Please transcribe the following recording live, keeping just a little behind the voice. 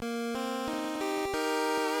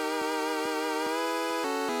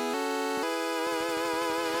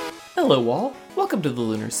Hello all, welcome to the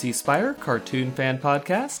Lunar Sea Spire Cartoon Fan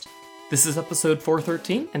Podcast. This is episode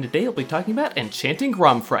 413, and today I'll be talking about Enchanting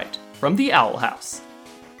Gromfright from the Owl House.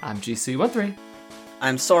 I'm GC13.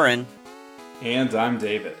 I'm Soren. And I'm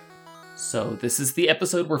David. So this is the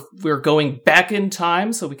episode where we're going back in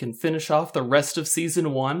time so we can finish off the rest of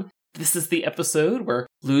Season 1. This is the episode where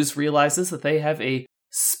Luz realizes that they have a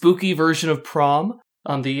spooky version of prom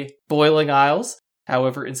on the Boiling Isles.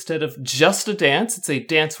 However, instead of just a dance, it's a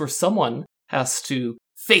dance where someone has to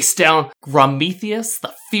face down Grometheus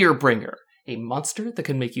the Fearbringer, a monster that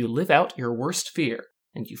can make you live out your worst fear.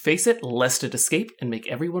 And you face it lest it escape and make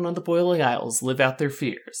everyone on the Boiling Isles live out their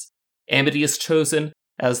fears. Amity is chosen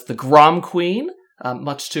as the Grom Queen,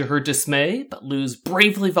 much to her dismay, but Luz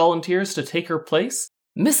bravely volunteers to take her place,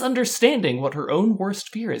 misunderstanding what her own worst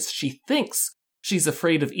fear is. She thinks she's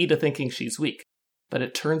afraid of Eda thinking she's weak. But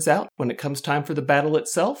it turns out, when it comes time for the battle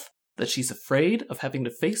itself, that she's afraid of having to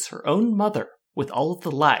face her own mother with all of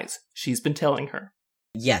the lies she's been telling her.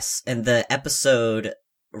 Yes, and the episode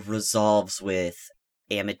resolves with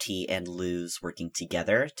Amity and Luz working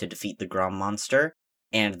together to defeat the Grom monster,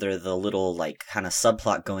 and the little, kind of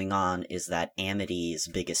subplot going on is that Amity's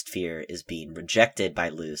biggest fear is being rejected by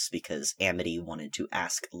Luz because Amity wanted to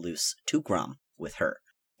ask Luz to Grom with her,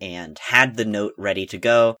 and had the note ready to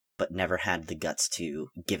go, but never had the guts to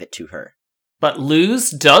give it to her. But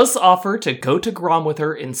Luz does offer to go to Grom with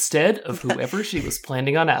her instead of whoever she was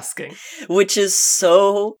planning on asking. Which is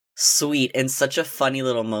so sweet and such a funny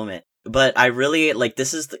little moment. But I really,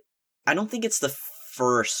 I don't think it's the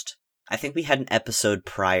first. I think we had an episode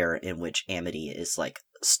prior in which Amity is,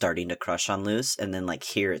 starting to crush on Luz, and then,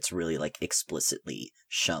 here it's really, explicitly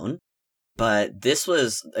shown. But this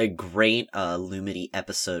was a great Lumity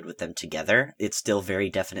episode with them together. It's still very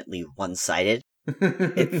definitely one-sided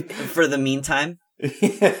for the meantime.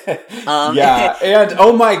 Yeah, and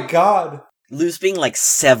oh my god! Luz being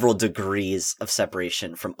several degrees of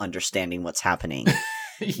separation from understanding what's happening.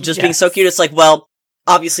 Just being so cute, it's well,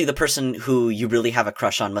 obviously the person who you really have a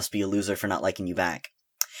crush on must be a loser for not liking you back.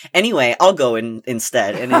 Anyway, I'll go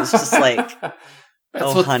instead. And it's just That's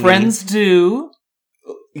what honey. Friends do.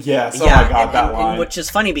 Yes, oh my god, that line. And which is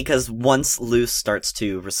funny because once Luz starts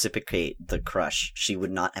to reciprocate the crush, she would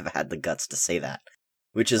not have had the guts to say that.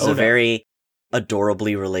 Which is a very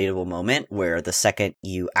adorably relatable moment where the second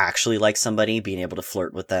you actually like somebody, being able to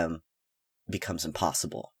flirt with them becomes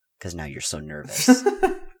impossible because now you're so nervous.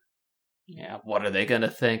 Yeah, what are they gonna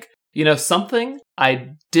think? Something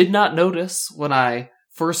I did not notice when I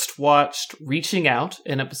first watched Reaching Out,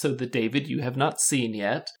 an episode that, David, you have not seen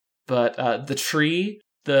yet, but the tree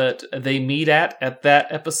that they meet at that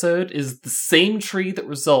episode is the same tree that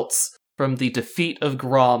results from the defeat of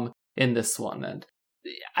Grom in this one. And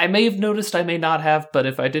I may have noticed, I may not have, but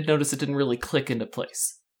if I did notice, it didn't really click into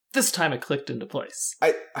place. This time it clicked into place.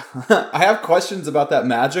 I have questions about that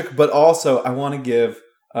magic, but also I want to give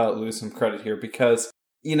Luz some credit here because,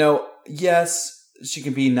 yes, she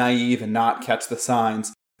can be naive and not catch the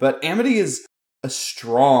signs, but Amity is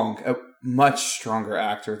a much stronger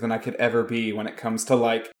actor than I could ever be when it comes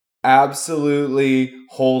to absolutely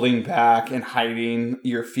holding back and hiding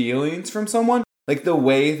your feelings from someone. The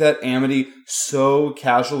way that Amity so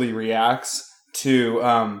casually reacts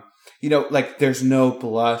to, there's no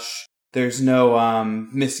blush, there's no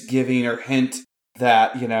misgiving or hint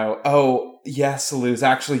that, oh, yes, Luz,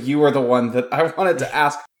 actually, you are the one that I wanted to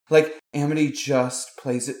ask. Amity just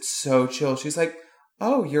plays it so chill. She's like,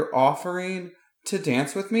 oh, you're offering to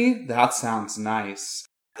dance with me? That sounds nice.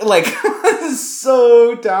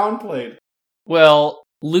 So downplayed. Well,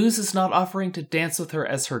 Luz is not offering to dance with her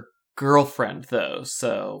as her girlfriend, though,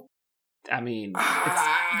 so, it's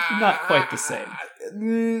not quite the same.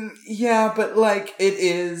 Yeah, but, it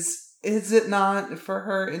is it not for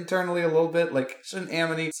her internally a little bit? Shouldn't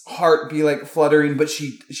Amity's heart be, fluttering, but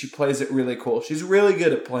she plays it really cool. She's really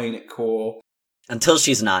good at playing it cool. Until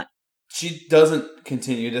she's not. She doesn't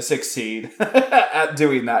continue to succeed at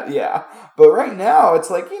doing that, yeah. But right now,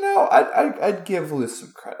 it's I'd give Luz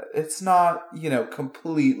some credit. It's not,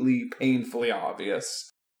 completely painfully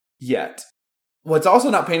obvious yet. What's also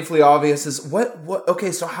not painfully obvious is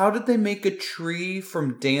okay, so how did they make a tree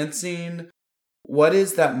from dancing? What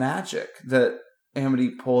is that magic that Amity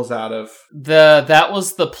pulls out of? That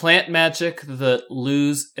was the plant magic that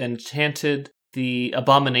Luz enchanted the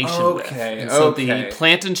abomination with. And so the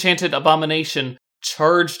plant enchanted abomination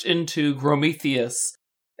charged into Grometheus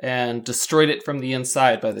and destroyed it from the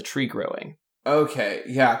inside by the tree growing. Okay,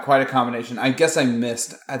 yeah, quite a combination. I guess I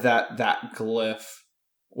missed that glyph.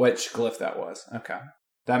 Which glyph that was. Okay.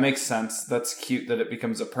 That makes sense. That's cute that it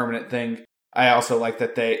becomes a permanent thing. I also like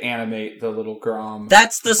that they animate the little Grom.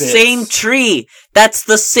 That's the bits. same tree. That's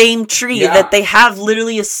the same tree that they have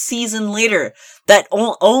literally a season later. That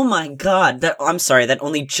oh my god! I'm sorry, that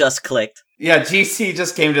only just clicked. Yeah, GC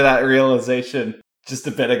just came to that realization just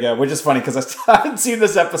a bit ago, which is funny because I haven't seen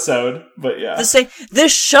this episode, but yeah.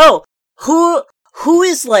 This show, who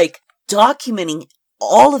is like documenting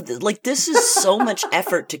all of this? Like, this is so much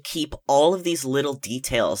effort to keep all of these little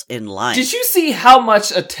details in line. Did you see how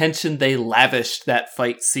much attention they lavished that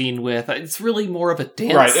fight scene with? It's really more of a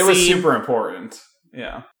dance Right, it was scene. super important.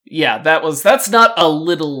 Yeah. Yeah, that's not a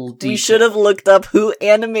little detail. We should have looked up who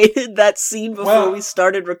animated that scene before we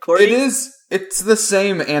started recording. It's the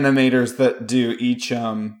same animators that do each,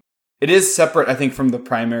 it is separate, I think, from the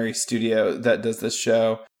primary studio that does this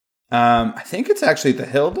show. I think it's actually the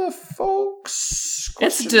Hilda folks.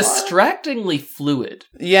 It's distractingly fluid.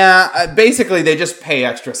 Yeah, basically they just pay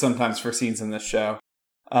extra sometimes for scenes in this show.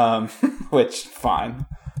 Which, fine.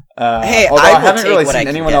 Hey, although I haven't take really what seen I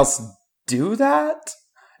anyone can get. else do that.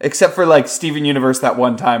 Except for, like, Steven Universe that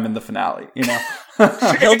one time in the finale, you know?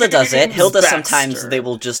 Hilda does it. Hilda Baxter. sometimes they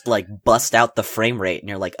will just like bust out the frame rate, and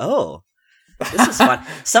you're like, oh, this is fun.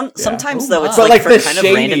 Sometimes though, it's but like like for the kind of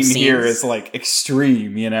random shading scenes. here is like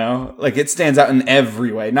extreme, you know? Like it stands out in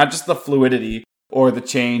every way, not just the fluidity or the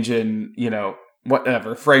change in, you know,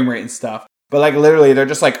 whatever, frame rate and stuff. But like literally they're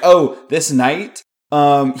just like, oh, this night,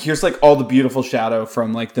 here's like all the beautiful shadow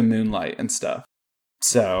from like the moonlight and stuff.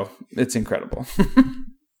 So it's incredible.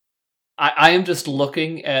 I am just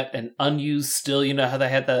looking at an unused still. You know how they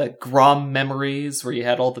had the Grom memories where you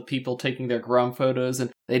had all the people taking their Grom photos,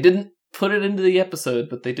 and they didn't put it into the episode,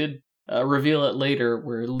 but they did reveal it later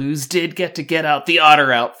where Luz did get out the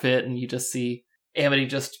otter outfit, and you just see Amity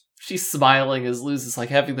she's smiling as Luz is like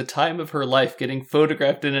having the time of her life getting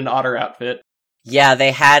photographed in an otter outfit. Yeah,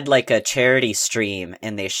 they had like a charity stream,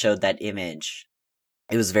 and they showed that image.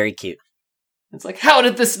 It was very cute. It's like, how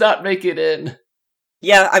did this not make it in?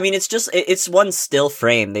 Yeah, I mean, it's one still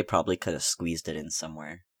frame. They probably could have squeezed it in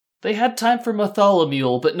somewhere. They had time for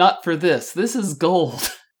Mathalamule, but not for this. This is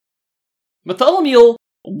gold. Mathalamule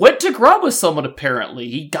went to Grom with someone, apparently.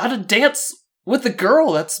 He got a dance with a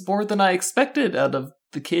girl. That's more than I expected out of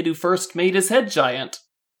the kid who first made his head giant.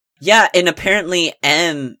 Yeah, and apparently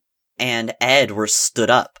M and Ed were stood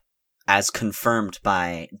up, as confirmed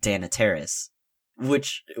by Dana Terrace,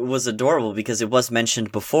 which was adorable because it was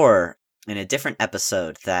mentioned before in a different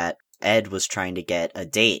episode that Ed was trying to get a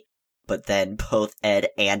date, but then both Ed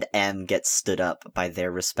and M get stood up by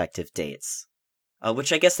their respective dates.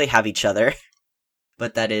 Which I guess they have each other.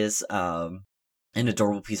 But that is an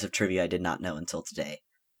adorable piece of trivia I did not know until today.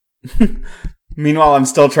 Meanwhile, I'm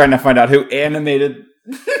still trying to find out who animated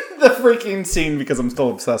the freaking scene because I'm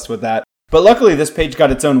still obsessed with that. But luckily, this page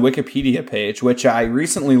got its own Wikipedia page, which I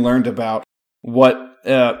recently learned about what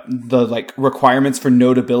the like requirements for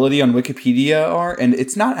notability on Wikipedia are, and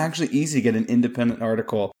it's not actually easy to get an independent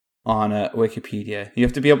article on Wikipedia. You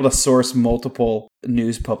have to be able to source multiple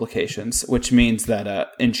news publications, which means that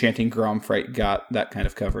Enchanting Gromfright got that kind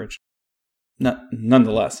of coverage.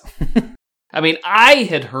 Nonetheless. I mean, I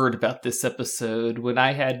had heard about this episode when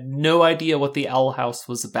I had no idea what the Owl House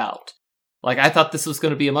was about. Like, I thought this was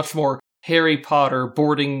going to be a much more Harry Potter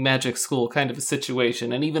boarding magic school kind of a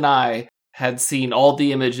situation, and even I had seen all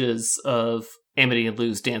the images of Amity and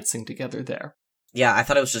Luz dancing together there. Yeah, I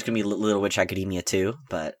thought it was just going to be Little Witch Academia too,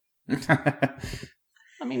 but...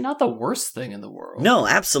 I mean, not the worst thing in the world. No,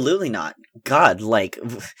 absolutely not. God, like,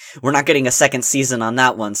 we're not getting a second season on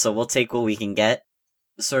that one, so we'll take what we can get,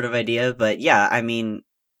 sort of idea. But yeah, I mean,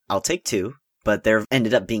 I'll take two, but they've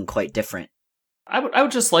ended up being quite different. I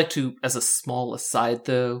would just like to, as a small aside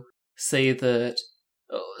though, say that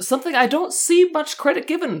something I don't see much credit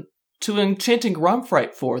given to Enchanting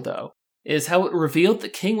Gromfright for, though, is how it revealed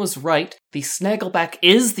that King was right. The Snaggleback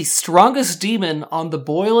is the strongest demon on the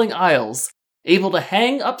Boiling Isles, able to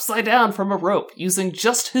hang upside down from a rope using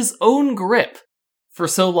just his own grip for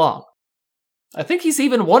so long. I think he's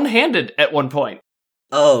even one-handed at one point.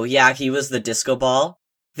 Oh, yeah, he was the disco ball.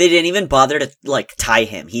 They didn't even bother to, like, tie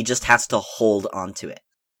him. He just has to hold onto it,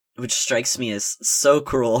 which strikes me as so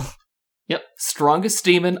cruel. Yep, strongest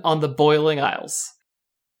demon on the Boiling Isles.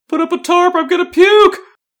 Put up a tarp, I'm gonna puke!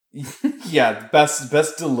 Yeah,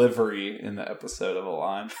 best delivery in the episode of a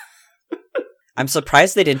line. I'm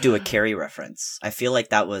surprised they didn't do a Carrie reference. I feel like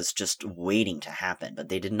that was just waiting to happen, but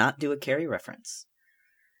they did not do a Carrie reference.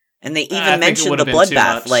 And they even mentioned the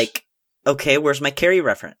bloodbath, like, okay, where's my Carrie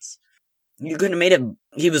reference? You could have made him,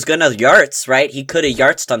 he was gonna yarts, right? He could have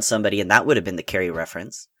yartsed on somebody, and that would have been the Carrie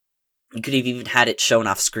reference. You could have even had it shown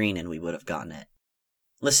off screen, and we would have gotten it.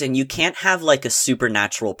 Listen, you can't have like a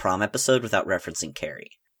supernatural prom episode without referencing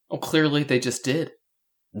Carrie. Oh, clearly they just did.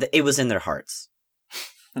 It was in their hearts.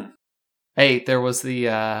 Hey, there was the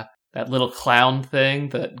that little clown thing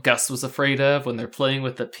that Gus was afraid of when they're playing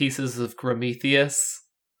with the pieces of Prometheus.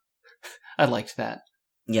 I liked that.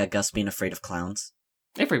 Yeah, Gus being afraid of clowns.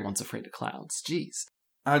 Everyone's afraid of clowns. Jeez.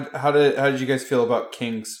 How did you guys feel about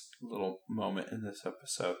King's little moment in this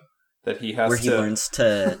episode? That he has where he learns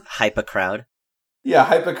to hype a crowd. Yeah,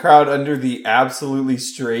 hype a crowd under the absolutely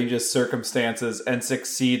strangest circumstances and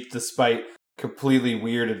succeed despite completely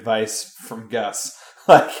weird advice from Gus.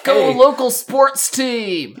 Like, Go hey, local sports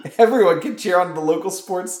team! everyone can cheer on the local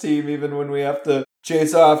sports team even when we have to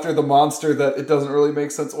chase after the monster that it doesn't really make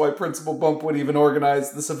sense why Principal Bump would even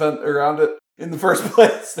organize this event around it in the first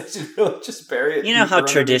place. They should really just bury it. You know how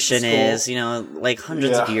deeper underneath the tradition skull. is, like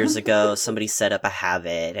hundreds of years ago, somebody set up a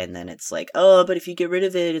habit, and then it's like, oh, but if you get rid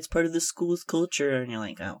of it, it's part of the school's culture. And you're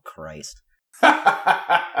like, oh, Christ.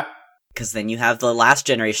 Because then you have the last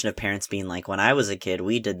generation of parents being like, when I was a kid,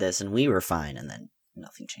 we did this and we were fine, and then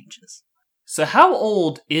nothing changes. So how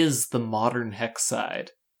old is the modern Hexside?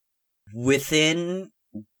 Within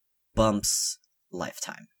Bump's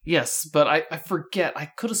lifetime. Yes, but I forget. I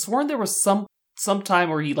could have sworn there was some time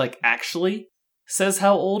where he, actually says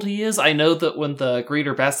how old he is. I know that when the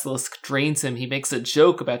Greater Basilisk drains him, he makes a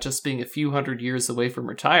joke about just being a few hundred years away from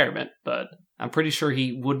retirement, but I'm pretty sure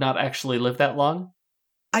he would not actually live that long.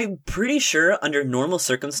 I'm pretty sure under normal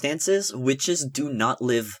circumstances, witches do not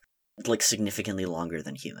live, significantly longer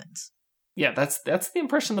than humans. Yeah, that's the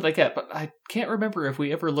impression that I get, but I can't remember if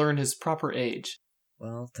we ever learn his proper age.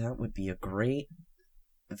 Well, that would be a great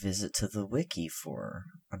visit to the wiki for...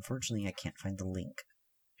 Unfortunately, I can't find the link.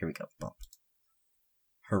 Here we go, Bump.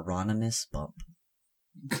 Hieronymus Bump.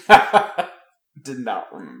 Did not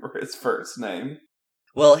remember his first name.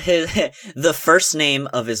 Well, the first name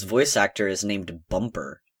of his voice actor is named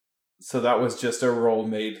Bumper. So that was just a role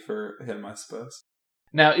made for him, I suppose.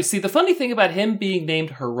 Now, you see, the funny thing about him being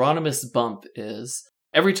named Hieronymus Bump is,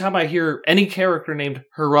 every time I hear any character named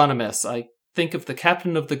Hieronymus, I think of the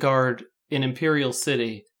captain of the guard in Imperial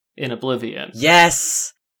City in Oblivion.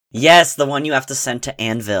 Yes! Yes, the one you have to send to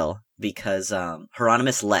Anvil, because,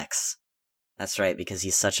 Hieronymus Lex. That's right, because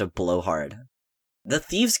he's such a blowhard. The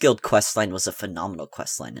Thieves Guild questline was a phenomenal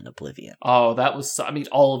questline in Oblivion. Oh, that was...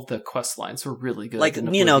 all of the quest lines were really good in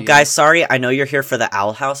Oblivion. Guys, sorry, I know you're here for the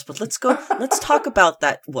Owl House, but let's talk about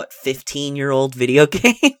that, 15-year-old video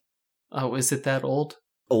game? Oh, is it that old?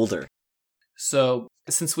 Older. So,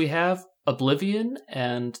 since we have Oblivion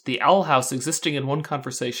and the Owl House existing in one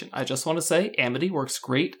conversation, I just want to say Amity works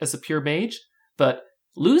great as a pure mage, but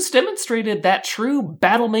Luz demonstrated that true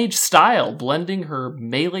battle mage style, blending her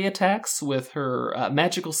melee attacks with her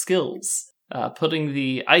magical skills, putting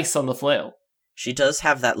the ice on the flail. She does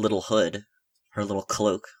have that little hood, her little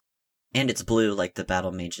cloak, and it's blue like the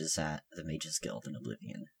battle mages at the Mages Guild in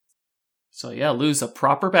Oblivion. So yeah, Luz, a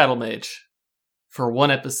proper battle mage for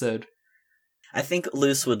one episode. I think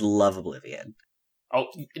Luz would love Oblivion. Oh,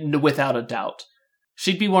 without a doubt.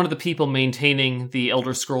 She'd be one of the people maintaining the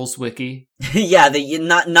Elder Scrolls wiki. Yeah,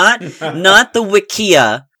 not the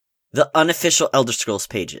Wikia, the unofficial Elder Scrolls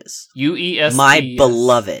pages. UESP. My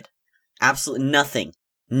beloved. Absolutely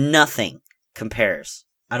nothing compares.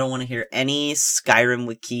 I don't want to hear any Skyrim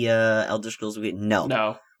Wikia, Elder Scrolls Wiki.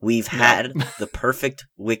 No. We've had the perfect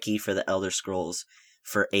wiki for the Elder Scrolls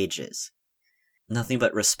for ages. Nothing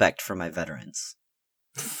but respect for my veterans.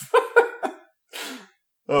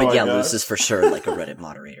 But yeah, Luz is for sure a Reddit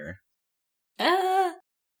moderator. I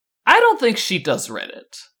don't think she does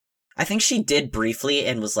Reddit. I think she did briefly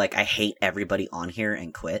and was like, I hate everybody on here,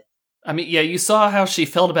 and quit. I mean, yeah, you saw how she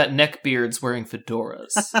felt about neckbeards wearing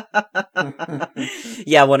fedoras.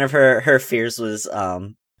 Yeah, one of her fears was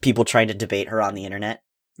people trying to debate her on the internet.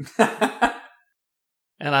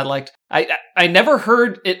 And I never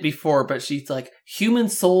heard it before, but she's like, human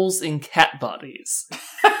souls in cat bodies.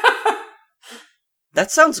 That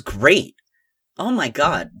sounds great. Oh my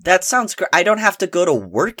god, that sounds great. I don't have to go to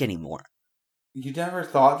work anymore. You never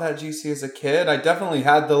thought that, GC, as a kid? I definitely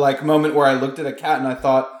had the moment where I looked at a cat and I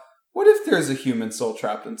thought, what if there's a human soul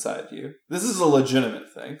trapped inside you? This is a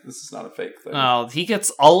legitimate thing. This is not a fake thing. Oh, he gets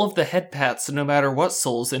all of the head pats no matter what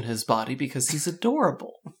soul's in his body because he's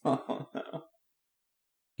adorable. Oh, no.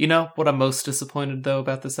 You know what I'm most disappointed, though,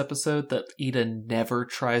 about this episode? That Ida never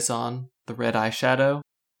tries on the red eyeshadow.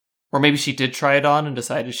 Or maybe she did try it on and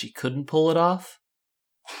decided she couldn't pull it off.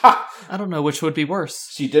 Ha! I don't know which would be worse.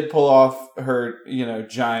 She did pull off her,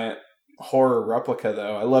 giant horror replica,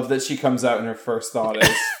 though. I love that she comes out and her first thought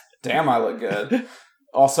is, damn, I look good.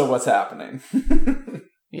 Also, what's happening?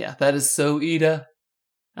 Yeah, that is so Ida.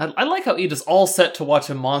 I like how Ida's all set to watch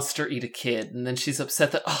a monster eat a kid, and then she's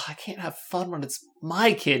upset that, I can't have fun when it's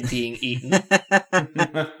my kid being eaten.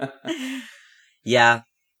 Yeah,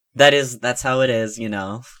 that's how it is, you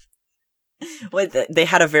know. Well, they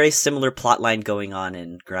had a very similar plotline going on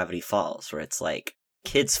in Gravity Falls, where it's like,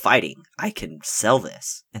 kids fighting, I can sell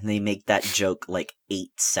this. And they make that joke like 8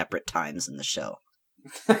 separate times in the show.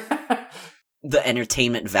 The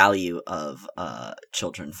entertainment value of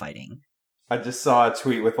children fighting. I just saw a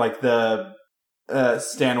tweet with like the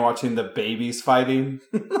Stan watching the babies fighting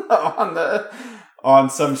on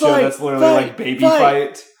some show that's literally like baby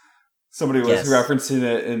fight. Somebody was referencing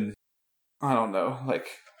it in, I don't know, like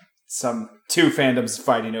some 2 fandoms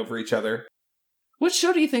fighting over each other. Which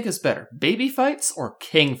show do you think is better, baby fights or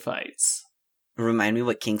king fights? Remind me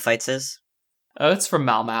what king fights is? Oh, it's from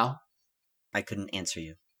Mau Mau. I couldn't answer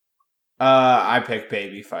you. I pick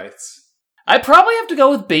baby fights. I probably have to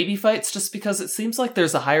go with baby fights just because it seems like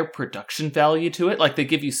there's a higher production value to it. Like they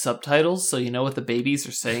give you subtitles so you know what the babies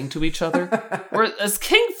are saying to each other. Whereas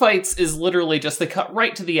king fights is literally just they cut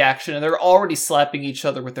right to the action and they're already slapping each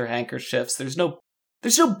other with their handkerchiefs. There's no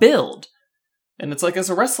build. And it's like, as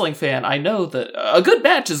a wrestling fan, I know that a good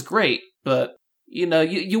match is great, but you know,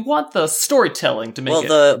 you want the storytelling to make it.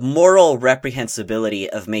 Well, the moral reprehensibility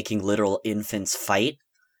of making literal infants fight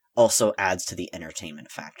also adds to the entertainment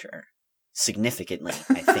factor. Significantly,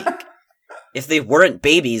 I think. If they weren't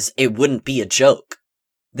babies, it wouldn't be a joke.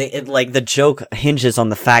 The joke hinges on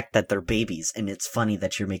the fact that they're babies, and it's funny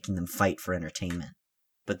that you're making them fight for entertainment.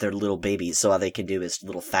 But they're little babies, so all they can do is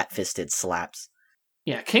little fat-fisted slaps.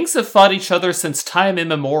 Yeah, kings have fought each other since time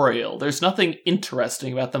immemorial. There's nothing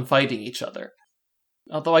interesting about them fighting each other.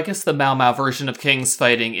 Although I guess the Mau Mau version of kings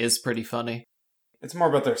fighting is pretty funny. It's more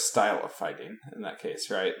about their style of fighting in that case,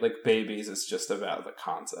 right? Like babies, it's just about the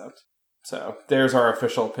concept. So, there's our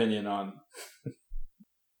official opinion on...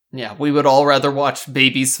 Yeah, we would all rather watch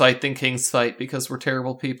babies fight than kings fight because we're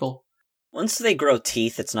terrible people. Once they grow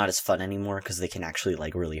teeth, it's not as fun anymore because they can actually,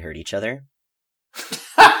 really hurt each other.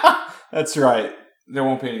 That's right. There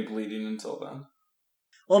won't be any bleeding until then.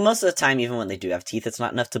 Well, most of the time, even when they do have teeth, it's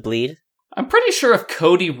not enough to bleed. I'm pretty sure if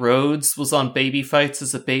Cody Rhodes was on baby fights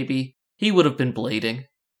as a baby, he would have been bleeding.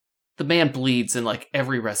 The man bleeds in,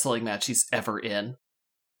 every wrestling match he's ever in.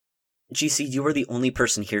 GC, you are the only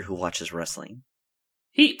person here who watches wrestling.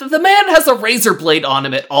 The man has a razor blade on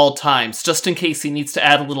him at all times, just in case he needs to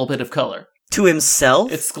add a little bit of color. To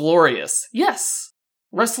himself? It's glorious. Yes.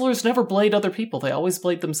 Wrestlers never blade other people, they always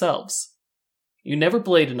blade themselves. You never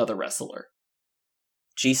blade another wrestler.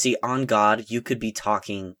 GC, on God, you could be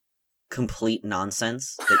talking complete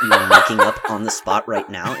nonsense that you are making up on the spot right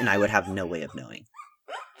now, and I would have no way of knowing.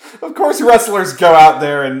 Of course wrestlers go out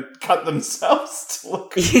there and cut themselves to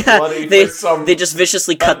look bloody for some... They just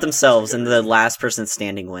viciously cut themselves and the last person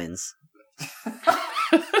standing wins.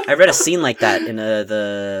 I read a scene like that in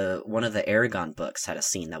one of the Aragon books had a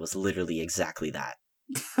scene that was literally exactly that.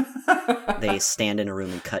 They stand in a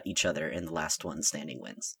room and cut each other and the last one standing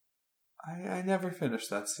wins. I never finished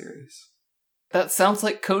that series. That sounds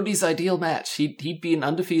like Cody's ideal match. He'd be an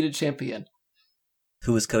undefeated champion.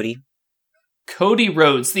 Who is Cody? Cody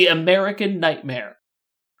Rhodes, the American Nightmare.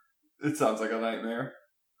 It sounds like a nightmare.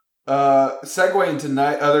 Segue into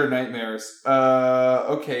other nightmares.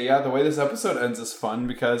 Okay, yeah, the way this episode ends is fun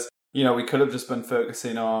because, we could have just been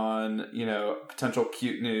focusing on, potential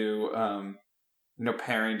cute new,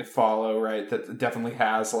 pairing to follow, right? That definitely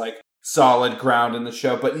has, solid ground in the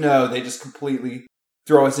show. But no, they just completely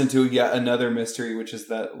throw us into yet another mystery, which is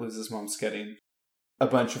that Liz's mom's getting a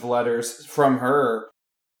bunch of letters from her.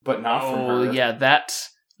 But not from her. Oh, yeah,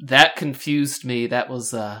 that confused me. That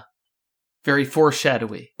was very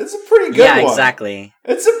foreshadowy. It's a pretty good one. Yeah, exactly.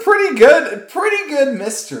 It's a pretty good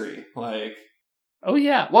mystery. Oh,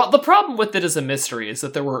 yeah. Well, the problem with it as a mystery is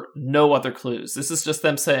that there were no other clues. This is just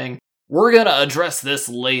them saying, we're gonna address this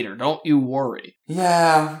later, don't you worry.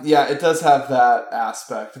 Yeah, it does have that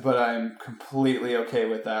aspect, but I'm completely okay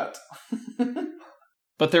with that.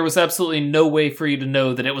 But there was absolutely no way for you to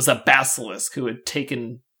know that it was a basilisk who had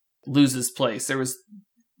taken Luz's place.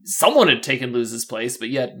 Someone had taken Luz's place, but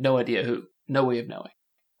you had no idea who. No way of knowing.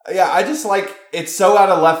 Yeah, I just it's so out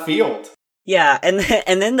of left field. Yeah, and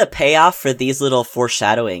then the payoff for these little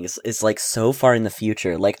foreshadowings is so far in the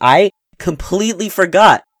future. I completely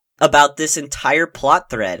forgot about this entire plot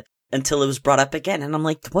thread until it was brought up again, and I'm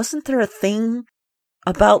wasn't there a thing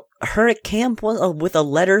about her at camp with a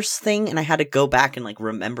letters thing? And I had to go back and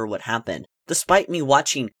remember what happened, despite me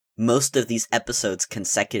watching most of these episodes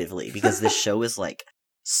consecutively, because this show is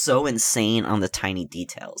so insane on the tiny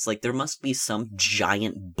details. There must be some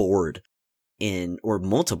giant board or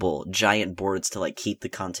multiple giant boards to like keep the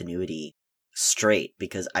continuity straight,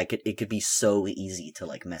 because it could be so easy to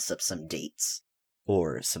like mess up some dates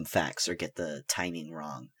or some facts or get the timing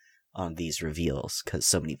wrong on these reveals because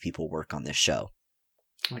so many people work on this show.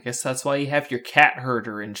 I guess that's why you have your cat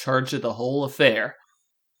herder in charge of the whole affair.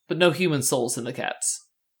 But no human souls in the cats.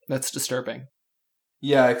 That's disturbing.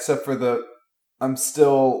 Yeah, except for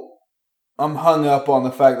I'm hung up on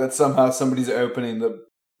the fact that somehow somebody's opening the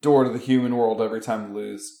door to the human world every time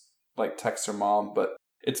Luz, like, texts her mom, but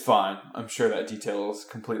it's fine. I'm sure that detail is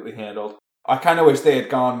completely handled. I kind of wish they had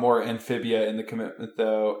gone more Amphibia in the commitment,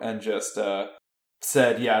 though, and just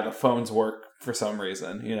said, yeah, the phones work for some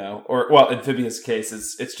reason, you know? Or, well, Amphibia's case,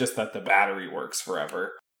 it's just that the battery works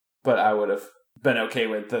forever. But I would have been okay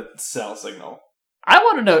with the cell signal. I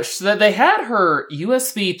want to know that they had her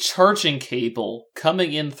USB charging cable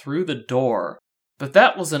coming in through the door, but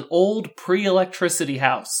that was an old pre-electricity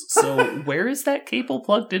house. So where is that cable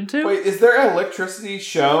plugged into? Wait, is there electricity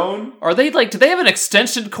shown? Are they do they have an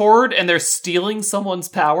extension cord and they're stealing someone's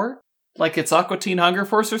power? Like it's Aqua Teen Hunger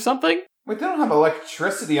Force or something? Wait, they don't have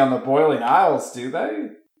electricity on the Boiling Isles, do they?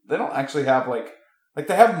 They don't actually have, like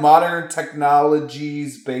they have modern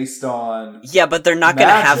technologies based on... Yeah, but they're not going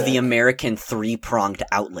to have the magic. American 3-pronged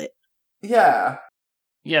outlet. Yeah.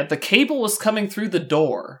 Yeah, the cable was coming through the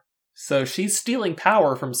door, so she's stealing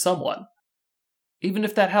power from someone. Even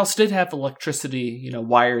if that house did have electricity,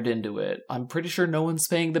 wired into it, I'm pretty sure no one's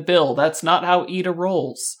paying the bill. That's not how Ida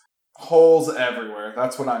rolls. Holes everywhere.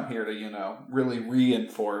 That's what I'm here to, really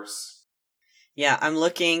reinforce. Yeah, I'm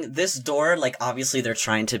looking... This door, obviously they're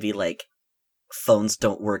trying to be, phones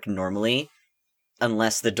don't work normally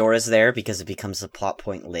unless the door is there, because it becomes a plot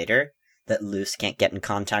point later that Luz can't get in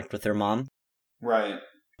contact with her mom. Right.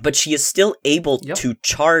 But she is still able to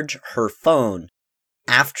charge her phone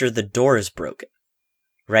after the door is broken.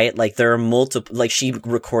 Right? There are multiple... she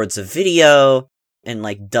records a video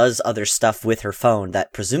and, does other stuff with her phone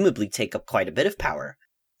that presumably take up quite a bit of power.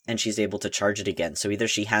 And she's able to charge it again. So either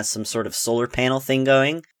she has some sort of solar panel thing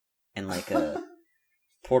going and, a...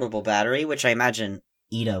 portable battery, which I imagine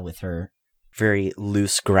Ida, with her very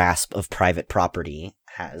loose grasp of private property,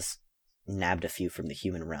 has nabbed a few from the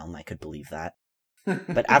human realm. I could believe that.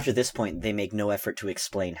 But after this point, they make no effort to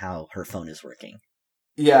explain how her phone is working.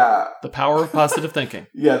 Yeah. The power of positive thinking.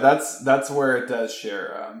 Yeah, that's where it does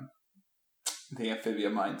share the Amphibia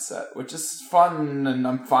mindset, which is fun, and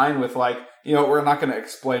I'm fine with, we're not going to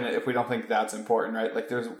explain it if we don't think that's important, right?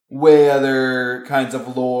 There's way other kinds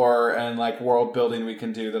of lore and, world building we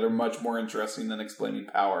can do that are much more interesting than explaining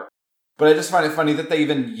power. But I just find it funny that they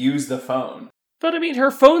even use the phone. But,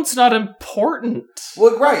 her phone's not important.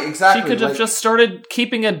 Well, right, exactly. She could have just started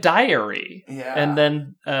keeping a diary. Yeah. And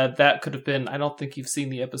then that could have been... I don't think you've seen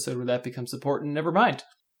the episode where that becomes important. Never mind.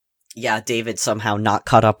 Yeah, David somehow not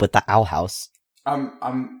caught up with the Owl House.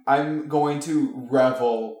 I'm going to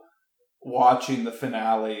revel watching the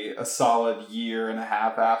finale a solid year and a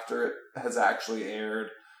half after it has actually aired,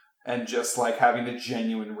 and just having a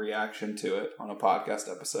genuine reaction to it on a podcast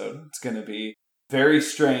episode. It's going to be very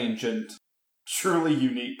strange and truly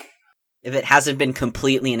unique. If it hasn't been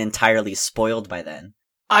completely and entirely spoiled by then.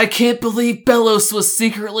 I can't believe Belos was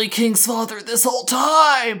secretly King's father this whole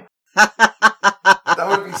time! That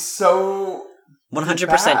would be so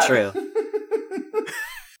 100% true.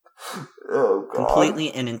 Oh, God. Completely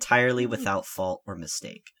and entirely without fault or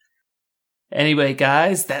mistake. Anyway,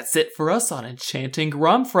 guys, that's it for us on Enchanting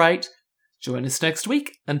Gromfright. Join us next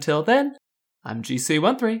week. Until then, I'm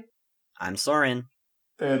GC13. I'm Soren.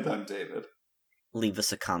 And I'm David. Leave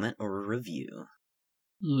us a comment or a review.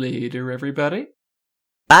 Later, everybody.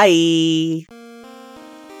 Bye!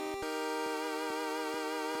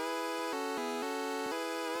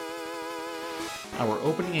 Our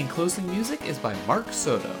opening and closing music is by Mark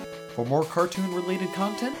Soto. For more cartoon-related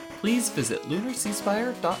content, please visit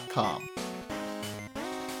lunarseaspire.com.